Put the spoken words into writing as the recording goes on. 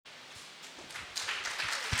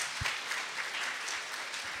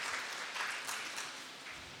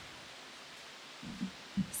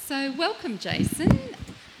So welcome, Jason.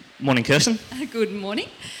 Morning, Kirsten. Good morning.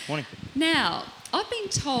 Morning. Now, I've been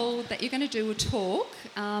told that you're going to do a talk.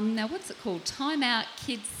 Now, what's it called? Time Out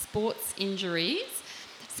Kids Sports Injuries.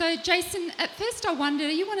 So, Jason, at first I wondered,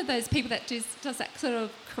 are you one of those people that does that sort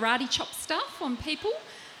of karate chop stuff on people?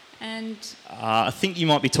 And I think you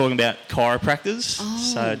might be talking about chiropractors. Oh.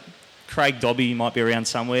 So Craig Dobby might be around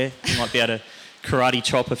somewhere. He might be able to karate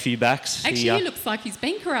chop a few backs. Actually, he looks like he's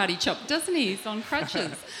been karate chopped, doesn't he? He's on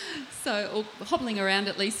crutches. Or hobbling around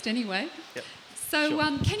at least anyway. Yep. So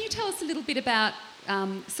Sure. can you tell us a little bit about,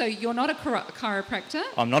 so you're not a chiropractor?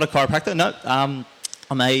 I'm not a chiropractor, no. I'm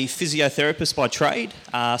a physiotherapist by trade.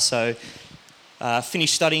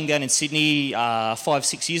 Finished studying down in Sydney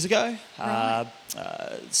 5-6 years ago. Right.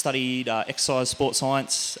 Studied exercise, sports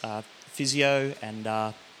science, physio,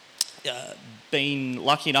 and been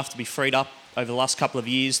lucky enough to be freed up over the last couple of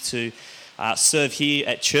years to serve here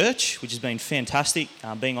at church, which has been fantastic,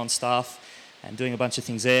 being on staff and doing a bunch of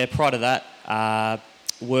things there. Prior to that,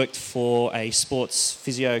 worked for a sports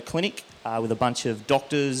physio clinic with a bunch of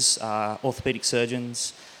doctors, orthopaedic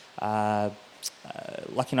surgeons,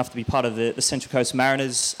 lucky enough to be part of the Central Coast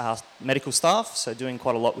Mariners medical staff, so doing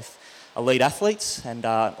quite a lot with elite athletes and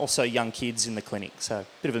also young kids in the clinic, so a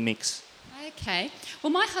bit of a mix. Okay.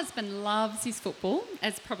 Well, my husband loves his football,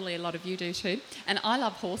 as probably a lot of you do too, and I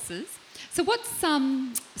love horses. So what's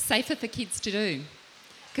safer for kids to do?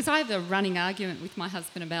 Because I have a running argument with my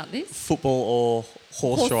husband about this. Football or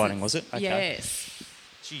horse riding, was it? Okay. Yes.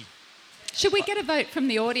 Gee. Should we get a vote from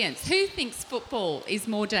the audience? Who thinks football is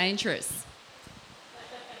more dangerous?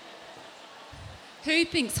 Who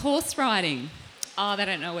thinks horse riding? Oh, they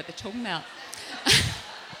don't know what they're talking about.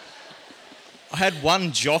 I had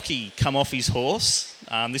one jockey come off his horse.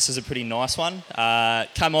 This is a pretty nice one.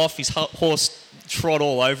 Come off, his horse trod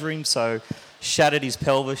all over him, so shattered his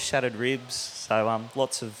pelvis, shattered ribs. So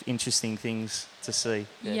lots of interesting things to see.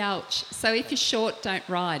 Yeah. Youch. So if you're short, don't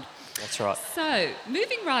ride. That's right. So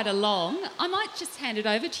moving right along, I might just hand it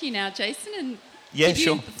over to you now, Jason, and Yeah, give you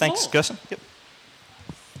sure. the Thanks, floor. Kirsten. Yep.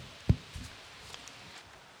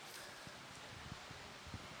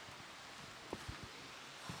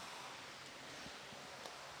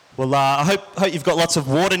 Well, I hope you've got lots of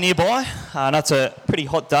water nearby. I know it's a pretty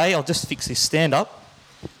hot day. I'll just fix this stand up.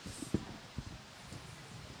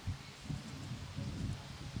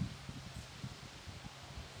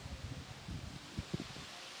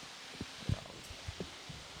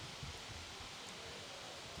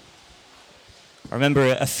 I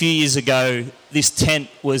remember a few years ago, this tent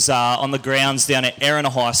was on the grounds down at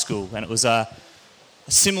Erina High School, and it was a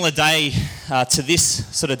similar day to this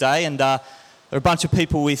sort of day, and there were a bunch of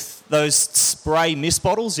people with those spray mist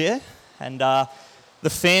bottles, yeah, and the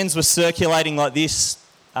fans were circulating like this,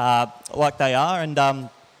 like they are, and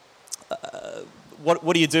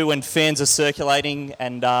what do you do when fans are circulating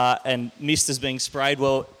and mist is being sprayed?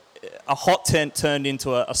 Well, a hot tent turned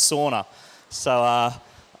into a sauna, so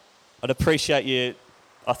I'd appreciate you,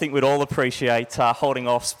 I think we'd all appreciate holding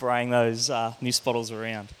off spraying those mist bottles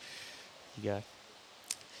around. There you go.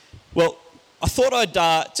 Well, I thought I'd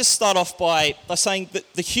just start off by saying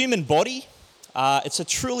that the human body, it's a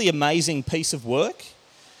truly amazing piece of work,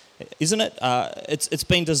 isn't it? It's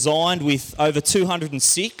been designed with over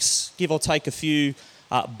 206, give or take a few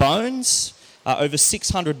bones, over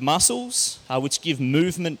 600 muscles, which give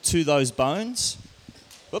movement to those bones.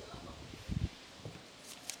 Whoop.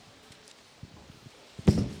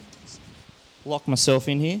 Lock myself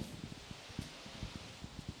in here.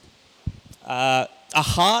 A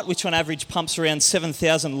heart, which on average pumps around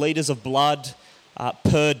 7,000 litres of blood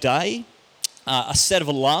per day. A set of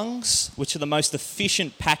lungs, which are the most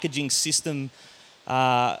efficient packaging system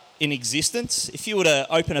in existence. If you were to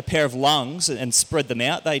open a pair of lungs and spread them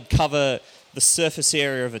out, they'd cover the surface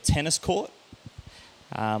area of a tennis court.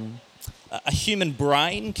 A human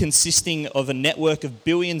brain consisting of a network of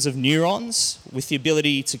billions of neurons with the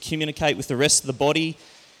ability to communicate with the rest of the body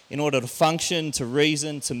in order to function, to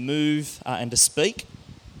reason, to move, and to speak.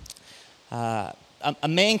 A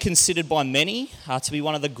man considered by many to be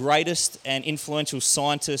one of the greatest and influential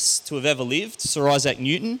scientists to have ever lived, Sir Isaac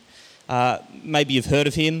Newton. Maybe you've heard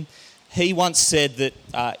of him. He once said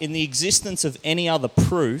that in the existence of any other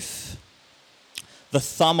proof, the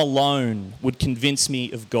thumb alone would convince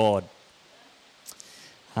me of God.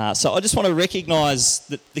 So I just want to recognise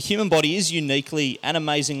that the human body is uniquely and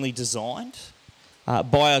amazingly designed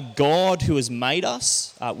by a God who has made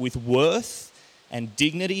us with worth and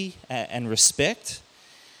dignity and respect.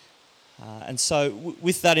 And so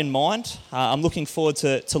with that in mind, I'm looking forward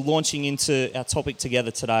to launching into our topic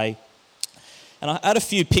together today. And I had a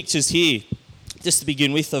few pictures here just to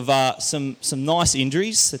begin with, of some nice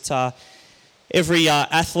injuries that every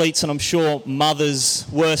athlete's, and I'm sure mother's,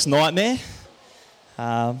 worst nightmare.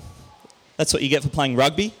 That's what you get for playing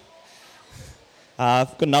rugby.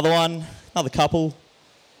 I've got another couple.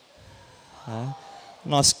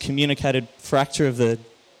 Nice communicated fracture of the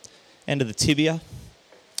end of the tibia.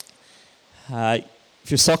 If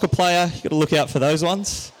you're a soccer player, you've got to look out for those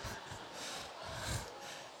ones.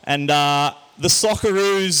 And the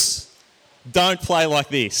Socceroos don't play like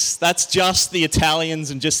this. That's just the Italians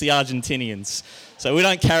and just the Argentinians. So we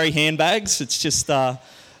don't carry handbags. It's just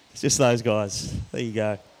those guys. There you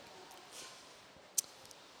go.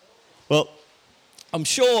 Well, I'm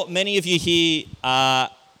sure many of you here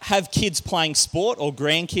have kids playing sport or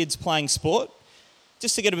grandkids playing sport.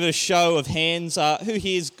 Just to get a bit of show of hands, who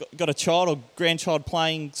here's got a child or grandchild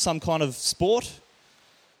playing some kind of sport?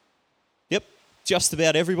 Yep, just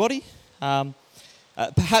about everybody.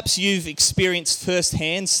 Perhaps you've experienced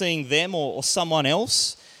firsthand seeing them or someone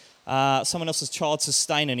else's child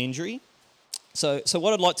sustain an injury. So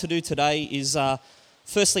what I'd like to do today is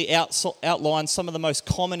firstly outline some of the most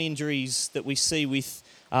common injuries that we see with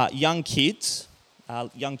young kids,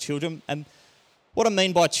 young children. And what I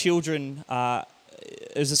mean by children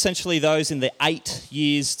is essentially those in the 8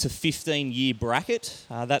 years to 15 year bracket.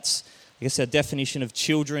 That's, I guess, our definition of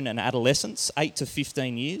children and adolescents, 8 to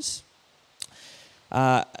 15 years.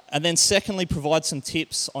 And then secondly, provide some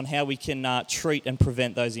tips on how we can treat and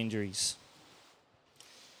prevent those injuries.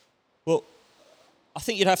 Well, I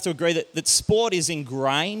think you'd have to agree that sport is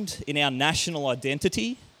ingrained in our national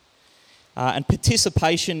identity, and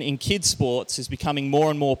participation in kids' sports is becoming more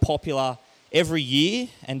and more popular every year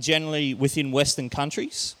and generally within Western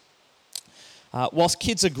countries. Whilst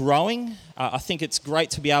kids are growing, I think it's great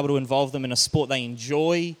to be able to involve them in a sport they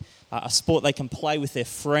enjoy, a sport they can play with their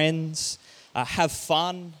friends, have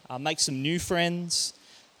fun, make some new friends,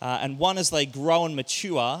 and one as they grow and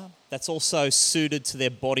mature that's also suited to their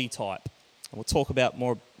body type. And we'll talk about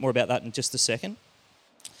more about that in just a second.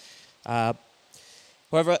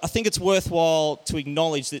 However, I think it's worthwhile to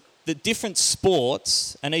acknowledge that different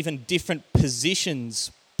sports and even different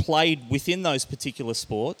positions played within those particular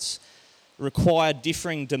sports require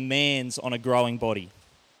differing demands on a growing body.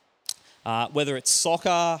 Whether it's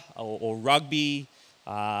soccer or rugby,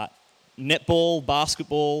 netball,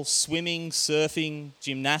 basketball, swimming, surfing,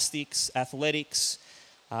 gymnastics, athletics,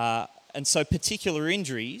 and so particular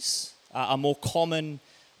injuries are more common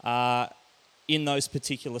in those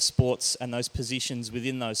particular sports and those positions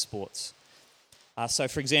within those sports. So,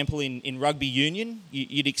 for example, in rugby union,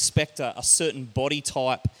 you'd expect a certain body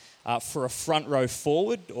type for a front row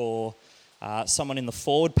forward or someone in the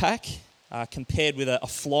forward pack compared with a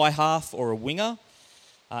fly half or a winger.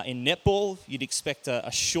 In netball, you'd expect a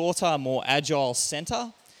shorter, more agile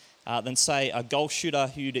centre than, say, a goal shooter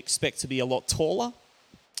who you'd expect to be a lot taller.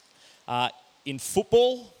 In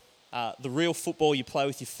football, the real football you play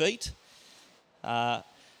with your feet, the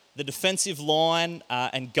defensive line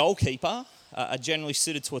and goalkeeper are generally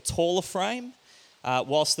suited to a taller frame,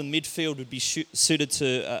 whilst the midfield would be suited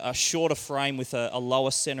to a shorter frame with a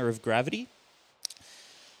lower centre of gravity.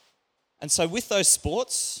 And so with those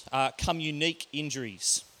sports come unique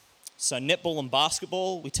injuries. So netball and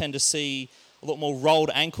basketball, we tend to see a lot more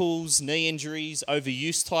rolled ankles, knee injuries,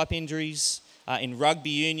 overuse type injuries. In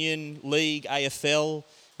rugby union, league, AFL,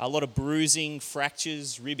 a lot of bruising,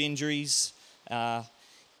 fractures, rib injuries.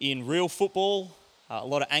 In real football, a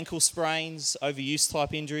lot of ankle sprains, overuse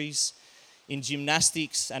type injuries. In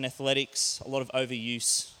gymnastics and athletics, a lot of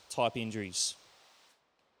overuse type injuries.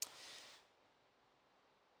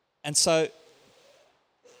 And so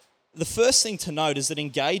the first thing to note is that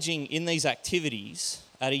engaging in these activities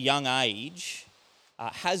at a young age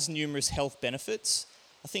has numerous health benefits.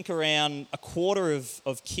 I think around a quarter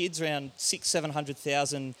of kids, around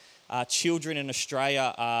 600,000-700,000 children in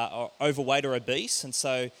Australia are overweight or obese, and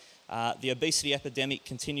so the obesity epidemic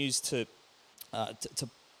continues to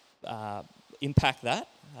impact that.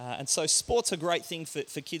 And so sport's a great thing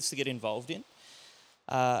for kids to get involved in.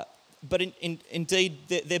 But indeed,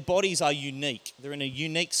 their bodies are unique. They're in a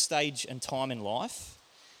unique stage and time in life,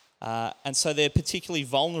 and so they're particularly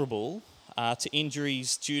vulnerable to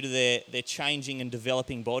injuries due to their changing and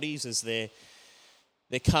developing bodies as their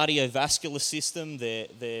cardiovascular system,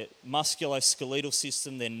 their musculoskeletal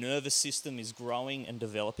system, their nervous system is growing and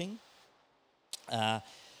developing.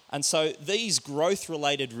 And so these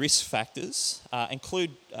growth-related risk factors include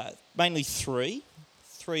mainly three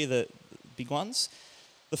of the big ones.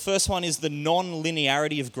 The first one is the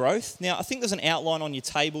non-linearity of growth. Now, I think there's an outline on your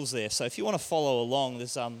tables there, so if you want to follow along,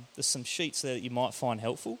 there's some sheets there that you might find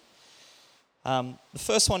helpful. The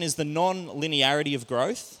first one is the non-linearity of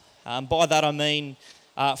growth. By that I mean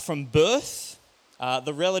from birth,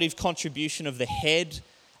 the relative contribution of the head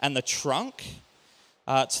and the trunk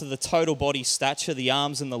to the total body stature, the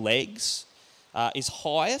arms and the legs, is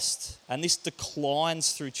highest, and this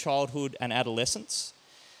declines through childhood and adolescence.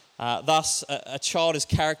 Thus, a child is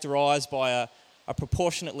characterised by a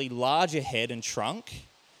proportionately larger head and trunk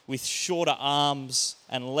with shorter arms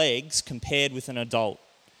and legs compared with an adult.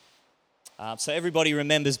 So everybody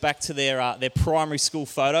remembers back to their primary school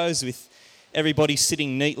photos with everybody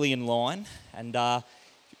sitting neatly in line. And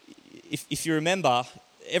if you remember,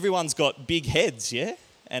 everyone's got big heads, yeah?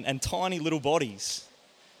 And tiny little bodies.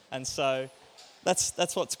 And so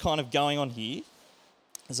that's what's kind of going on here.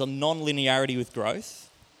 There's a non-linearity with growth.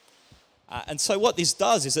 And so what this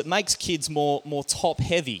does is it makes kids more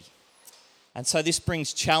top-heavy. And so this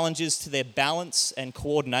brings challenges to their balance and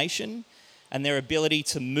coordination and their ability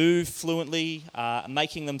to move fluently,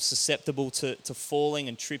 making them susceptible to falling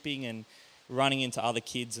and tripping and running into other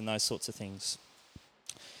kids and those sorts of things.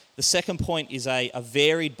 The second point is a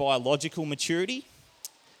varied biological maturity.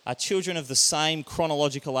 Children of the same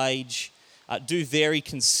chronological age do vary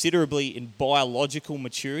considerably in biological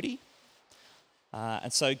maturity.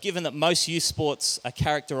 And so given that most youth sports are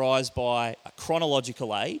characterised by a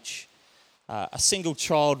chronological age, a single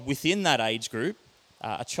child within that age group,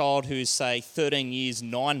 a child who is, say, 13 years,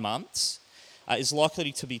 9 months, is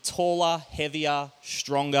likely to be taller, heavier,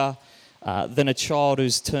 stronger than a child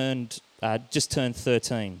who's just turned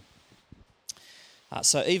 13.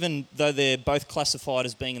 So even though they're both classified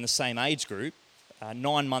as being in the same age group,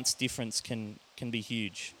 9 months difference can be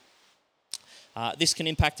huge. This can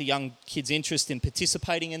impact a young kid's interest in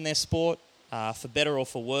participating in their sport, for better or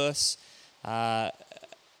for worse,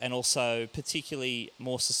 and also particularly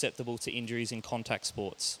more susceptible to injuries in contact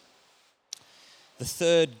sports. The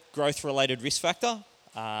third growth-related risk factor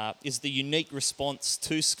is the unique response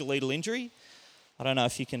to skeletal injury. I don't know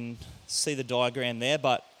if you can see the diagram there,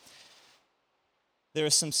 but there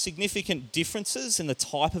are some significant differences in the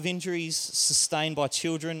type of injuries sustained by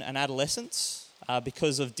children and adolescents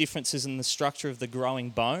because of differences in the structure of the growing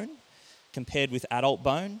bone compared with adult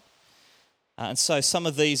bone. And so some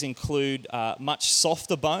of these include much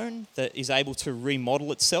softer bone that is able to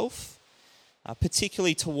remodel itself,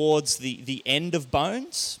 particularly towards the end of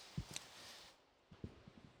bones.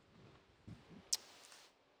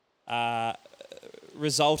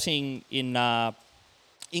 Resulting in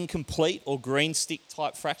incomplete or green stick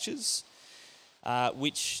type fractures,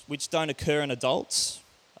 which don't occur in adults.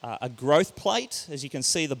 A growth plate, as you can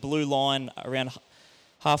see the blue line around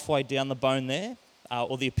halfway down the bone there,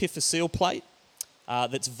 or the epiphyseal plate,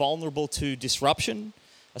 that's vulnerable to disruption,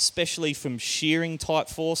 especially from shearing type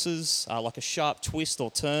forces, like a sharp twist or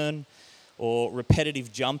turn, or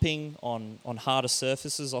repetitive jumping on harder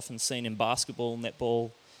surfaces, often seen in basketball,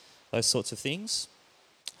 netball, those sorts of things.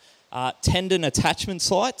 Tendon attachment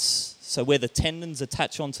sites, so where the tendons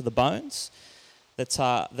attach onto the bones, that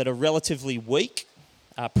are relatively weak,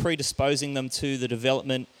 predisposing them to the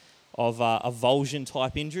development of avulsion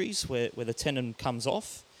type injuries where the tendon comes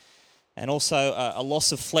off, and also a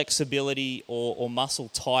loss of flexibility or muscle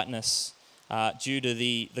tightness due to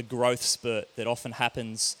the growth spurt that often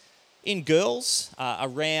happens in girls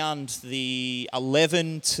around the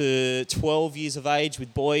 11 to 12 years of age,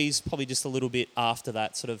 with boys probably just a little bit after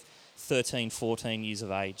that, sort of 13, 14 years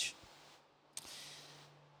of age.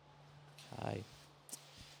 Okay.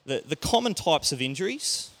 The common types of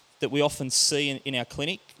injuries that we often see in our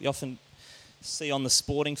clinic, we often see on the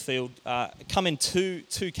sporting field, come in two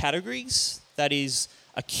categories. That is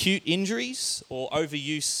acute injuries or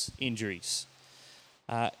overuse injuries.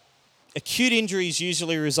 Acute injuries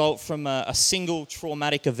usually result from a single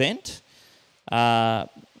traumatic event.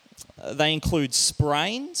 They include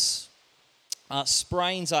sprains.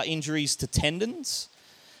 Sprains are injuries to tendons.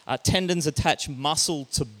 Tendons attach muscle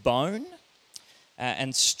to bone.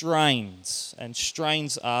 And strains. And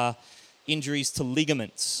strains are injuries to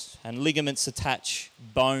ligaments. And ligaments attach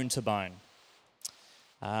bone to bone.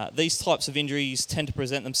 These types of injuries tend to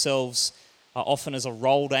present themselves often as a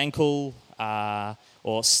rolled ankle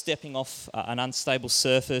or stepping off an unstable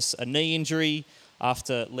surface, a knee injury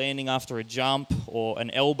after landing after a jump, or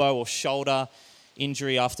an elbow or shoulder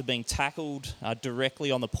injury after being tackled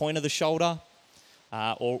directly on the point of the shoulder,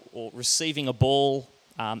 or receiving a ball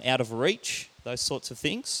out of reach, those sorts of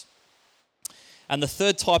things. And the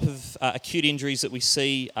third type of acute injuries that we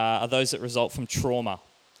see are those that result from trauma.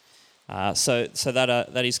 So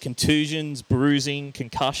that is contusions, bruising,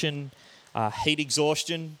 concussion, heat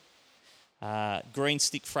exhaustion, green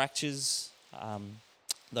stick fractures,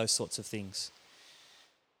 those sorts of things.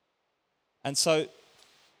 And so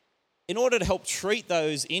in order to help treat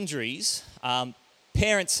those injuries,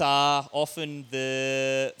 parents are often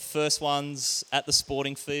the first ones at the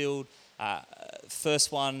sporting field,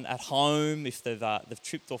 first one at home if they've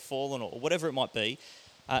tripped or fallen or whatever it might be.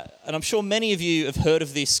 And I'm sure many of you have heard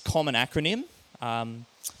of this common acronym,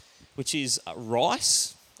 which is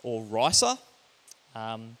RICE or RICER.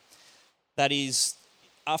 That is,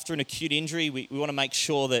 after an acute injury, we want to make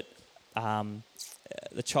sure that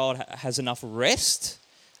the child has enough rest.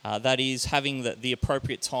 That is, having the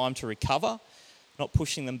appropriate time to recover, not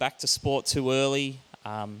pushing them back to sport too early,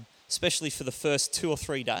 especially for the first 2 or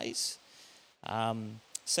 3 days.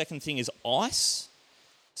 Second thing is ICE,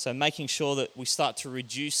 so making sure that we start to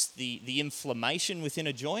reduce the inflammation within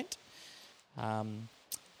a joint.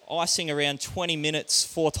 Icing around 20 minutes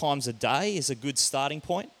 4 times a day is a good starting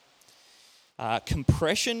point.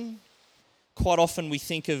 Compression, quite often we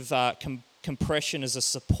think of compression as a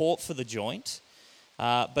support for the joint,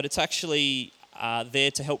 but it's actually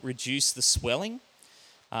there to help reduce the swelling.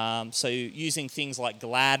 So using things like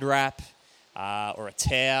Glad Wrap or a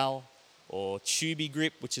towel or Tubi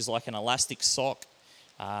Grip, which is like an elastic sock,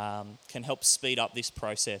 can help speed up this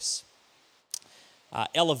process.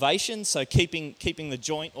 Elevation, so keeping the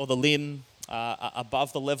joint or the limb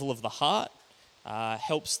above the level of the heart,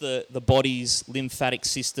 helps the body's lymphatic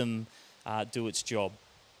system do its job.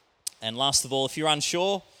 And last of all, if you're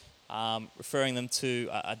unsure, referring them to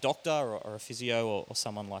a doctor or a physio or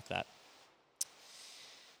someone like that.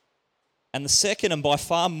 And the second and by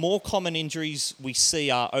far more common injuries we see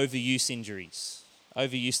are overuse injuries,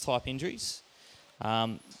 overuse type injuries.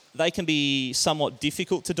 They can be somewhat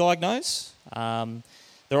difficult to diagnose.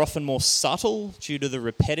 They're often more subtle due to the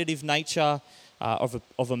repetitive nature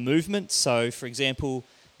of a movement. So, for example,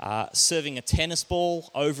 serving a tennis ball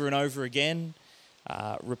over and over again,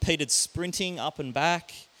 repeated sprinting up and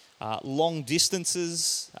back, long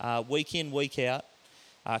distances, week in, week out,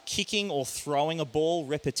 kicking or throwing a ball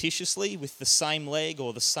repetitiously with the same leg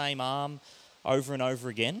or the same arm over and over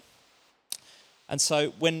again. And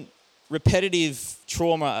so when repetitive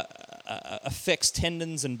trauma affects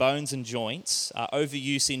tendons and bones and joints,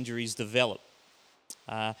 overuse injuries develop.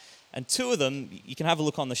 And 2 of them, you can have a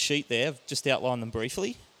look on the sheet there, I've just outlined them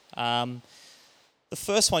briefly. The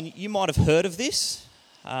first one, you might have heard of this.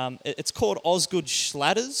 It's called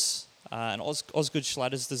Osgood-Schlatter's, and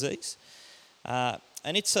Osgood-Schlatter's disease.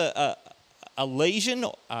 And it's a lesion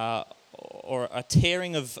or a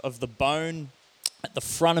tearing of the bone at the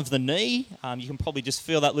front of the knee. You can probably just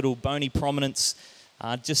feel that little bony prominence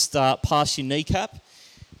just past your kneecap.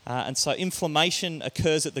 And so inflammation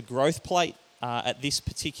occurs at the growth plate at this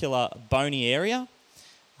particular bony area.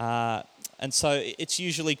 And so it's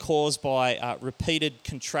usually caused by repeated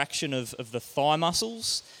contraction of the thigh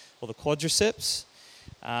muscles or the quadriceps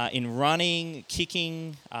in running,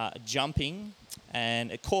 kicking, jumping,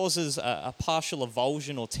 and it causes a partial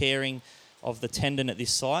avulsion or tearing of the tendon at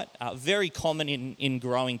this site. Very common in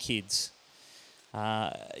growing kids.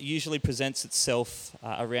 Usually presents itself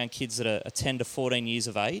around kids that are 10 to 14 years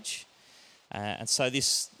of age. And so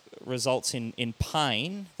this results in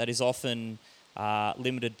pain that is often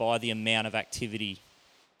limited by the amount of activity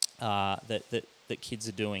that kids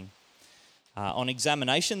are doing. On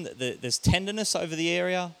examination, there's tenderness over the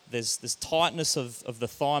area, there's tightness of the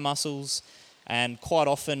thigh muscles, and quite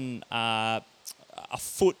often a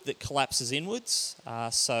foot that collapses inwards,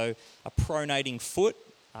 so a pronating foot,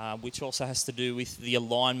 which also has to do with the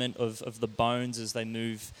alignment of the bones as they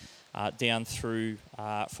move down through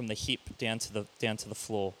from the hip down to the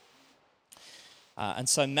floor. And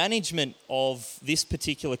so management of this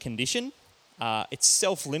particular condition, it's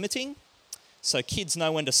self-limiting, so kids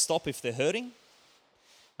know when to stop if they're hurting.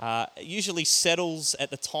 It usually settles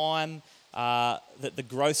at the time that the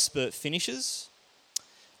growth spurt finishes.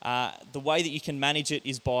 The way that you can manage it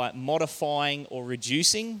is by modifying or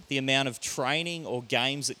reducing the amount of training or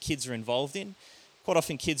games that kids are involved in. Quite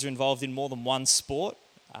often kids are involved in more than one sport,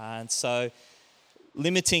 and so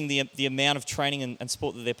limiting the amount of training and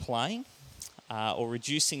sport that they're playing or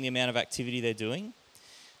reducing the amount of activity they're doing.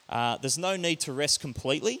 There's no need to rest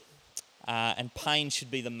completely, and pain should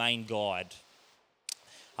be the main guide.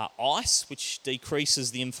 Ice, which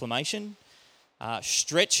decreases the inflammation.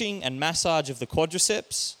 Stretching and massage of the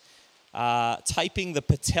quadriceps, taping the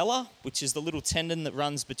patella, which is the little tendon that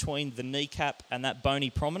runs between the kneecap and that bony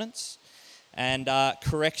prominence, and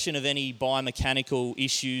correction of any biomechanical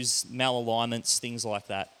issues, malalignments, things like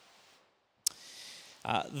that.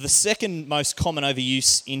 The second most common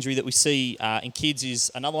overuse injury that we see in kids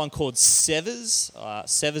is another one called Sever's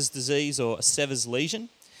disease or a Sever's lesion.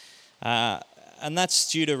 And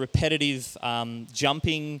that's due to repetitive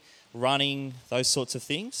jumping running, those sorts of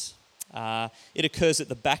things. It occurs at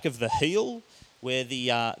the back of the heel, where the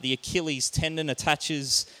Achilles tendon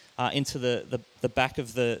attaches into the back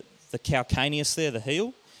of the calcaneus there, the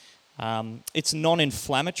heel. It's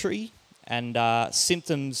non-inflammatory, and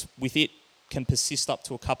symptoms with it can persist up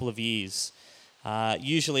to a couple of years.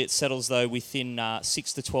 Usually it settles, though, within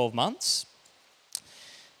 6 to 12 months.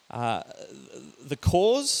 The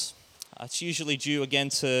cause, it's usually due, again,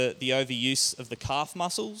 to the overuse of the calf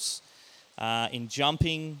muscles in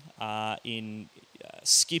jumping, in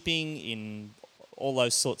skipping, in all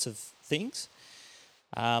those sorts of things.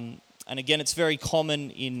 And again, it's very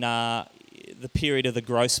common in the period of the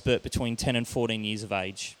growth spurt between 10 and 14 years of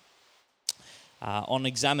age. On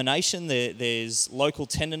examination, there's local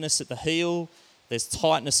tenderness at the heel, there's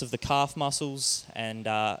tightness of the calf muscles, and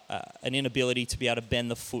an inability to be able to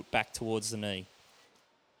bend the foot back towards the knee.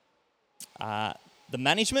 The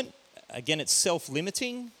management, again, it's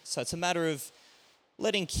self-limiting, so it's a matter of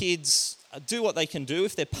letting kids do what they can do.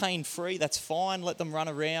 If they're pain-free, that's fine. Let them run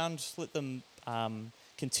around, let them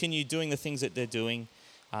continue doing the things that they're doing.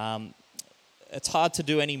 It's hard to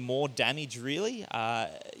do any more damage, really.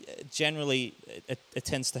 Generally, it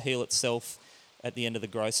tends to heal itself at the end of the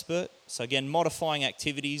growth spurt. So again, modifying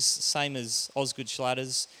activities, same as Osgood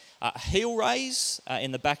Schlatters. Heel raise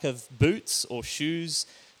in the back of boots or shoes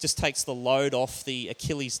just takes the load off the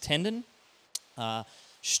Achilles tendon.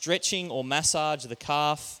 Stretching or massage the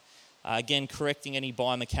calf, again, correcting any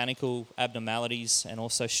biomechanical abnormalities, and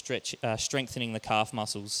also strengthening the calf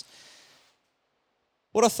muscles.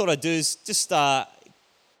 What I thought I'd do is just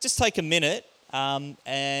take a minute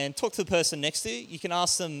and talk to the person next to you. You can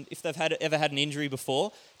ask them if they've ever had an injury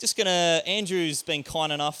before. Andrew's been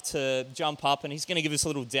kind enough to jump up, and he's going to give us a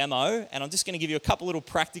little demo, and I'm just going to give you a couple little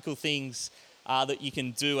practical things that you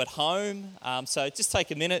can do at home. So just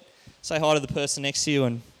take a minute, say hi to the person next to you,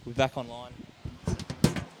 and we'll be back online.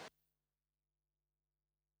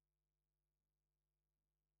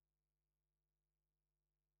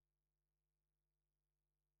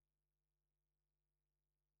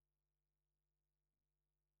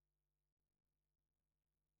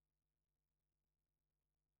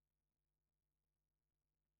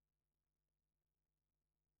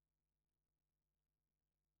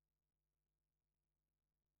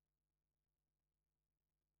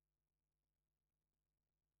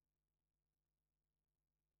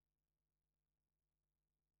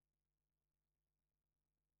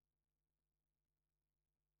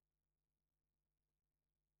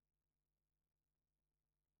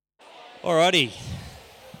 Alrighty.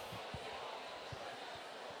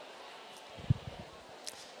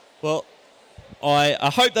 Well,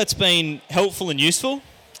 I hope that's been helpful and useful.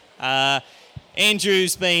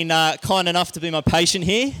 Andrew's been kind enough to be my patient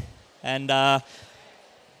here, and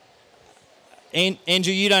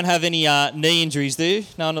Andrew, you don't have any knee injuries, do you?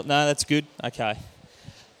 No, that's good. Okay.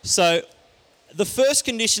 So the first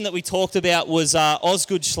condition that we talked about was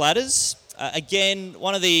Osgood Schlatters. Again,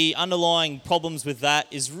 one of the underlying problems with that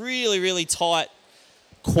is really, really tight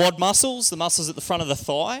quad muscles, the muscles at the front of the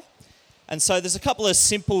thigh. And so there's a couple of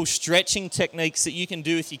simple stretching techniques that you can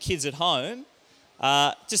do with your kids at home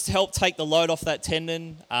just to help take the load off that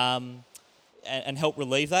tendon and help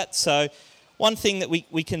relieve that. So one thing that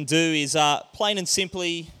we can do is plain and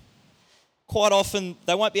simply, quite often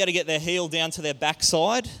they won't be able to get their heel down to their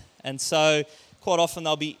backside, and so quite often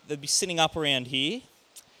they'll be sitting up around here.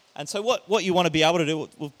 And so what you want to be able to do,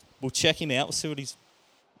 we'll check him out. We'll see what he's...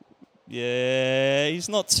 Yeah, he's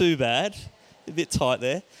not too bad. A bit tight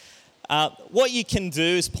there. What you can do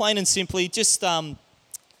is plain and simply just get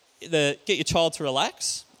your child to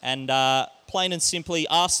relax and plain and simply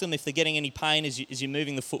ask them if they're getting any pain as you're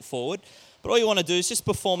moving the foot forward. But all you want to do is just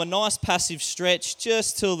perform a nice passive stretch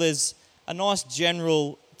just till there's a nice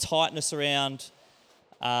general tightness around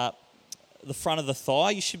the front of the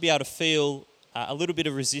thigh. You should be able to feel a little bit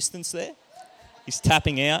of resistance there. He's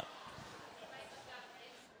tapping out.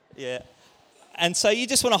 Yeah. And so you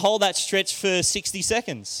just want to hold that stretch for 60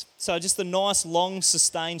 seconds. So just a nice, long,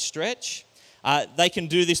 sustained stretch. They can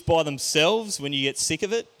do this by themselves when you get sick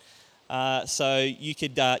of it. So you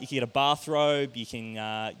could get a bathrobe. You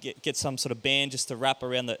can get some sort of band just to wrap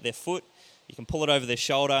around their foot. You can pull it over their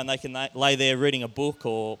shoulder, and they can lay there reading a book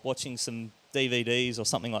or watching some DVDs or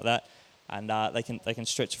something like that, and they can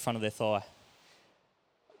stretch the front of their thigh.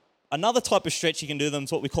 Another type of stretch you can do them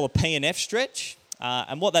is what we call a P&F stretch.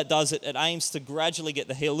 And what that does, it aims to gradually get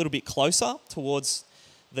the heel a little bit closer towards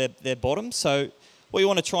their bottom. So what you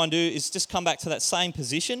want to try and do is just come back to that same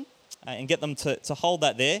position and get them to hold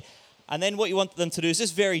that there. And then what you want them to do is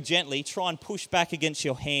just very gently try and push back against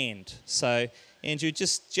your hand. So Andrew,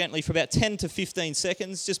 just gently for about 10 to 15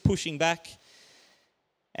 seconds, just pushing back.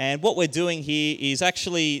 And what we're doing here is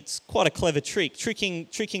actually, it's quite a clever trick,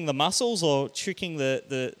 tricking the muscles or tricking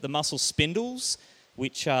the muscle spindles,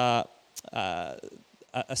 which are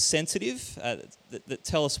sensitive, that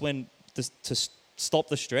tell us when to stop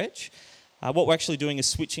the stretch. What we're actually doing is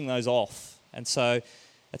switching those off. And so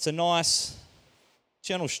it's a nice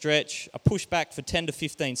gentle stretch, a push back for 10 to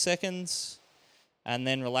 15 seconds, and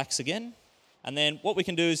then relax again. And then what we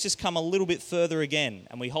can do is just come a little bit further again,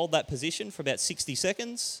 and we hold that position for about 60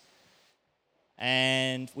 seconds,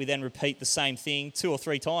 and we then repeat the same thing 2 or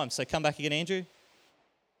 3 times. So come back again, Andrew.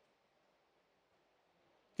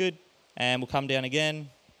 Good. And we'll come down again.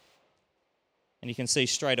 And you can see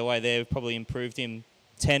straight away there, we've probably improved him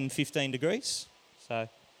 10, 15 degrees. So a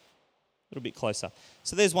little bit closer.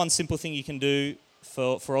 So there's one simple thing you can do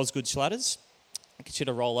for Osgood Schlatters. I'll get you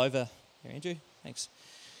to roll over here, Andrew. Thanks.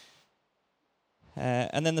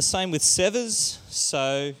 And then the same with Severs.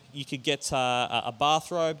 So you could get a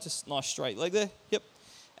bathrobe, just nice straight leg there. Yep.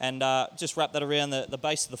 And just wrap that around the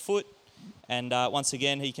base of the foot. And once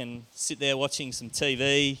again, he can sit there watching some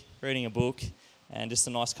TV, reading a book, and just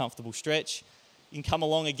a nice comfortable stretch. You can come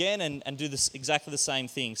along again and do this exactly the same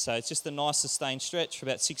thing. So it's just a nice sustained stretch for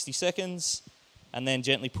about 60 seconds, and then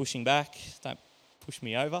gently pushing back. Don't push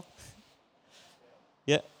me over.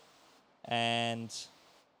 Yeah. And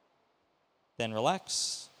then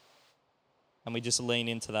relax. And we just lean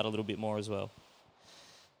into that a little bit more as well.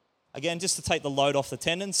 Again, just to take the load off the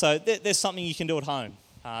tendon. So there's something you can do at home.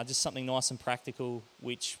 Just something nice and practical,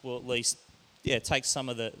 which will at least, take some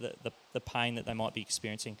of the pain that they might be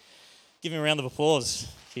experiencing. Give him a round of applause.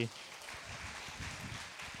 Thank you.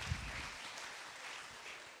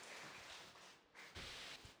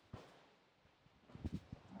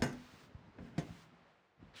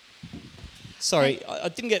 Sorry, I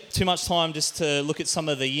didn't get too much time just to look at some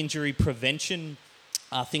of the injury prevention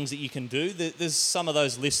things that you can do. There's some of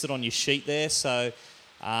those listed on your sheet there, so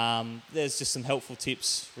there's just some helpful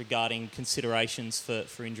tips regarding considerations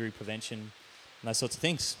for injury prevention and those sorts of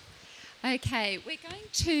things. Okay, we're going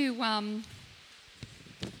to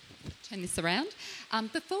turn this around.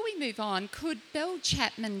 Before we move on, could Belle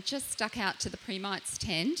Chapman just duck out to the pre-mites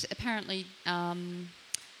tent? Apparently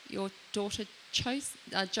your daughter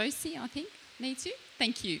Josie, I think, needs you.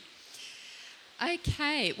 Thank you.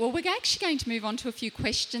 Okay, well, we're actually going to move on to a few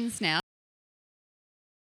questions now.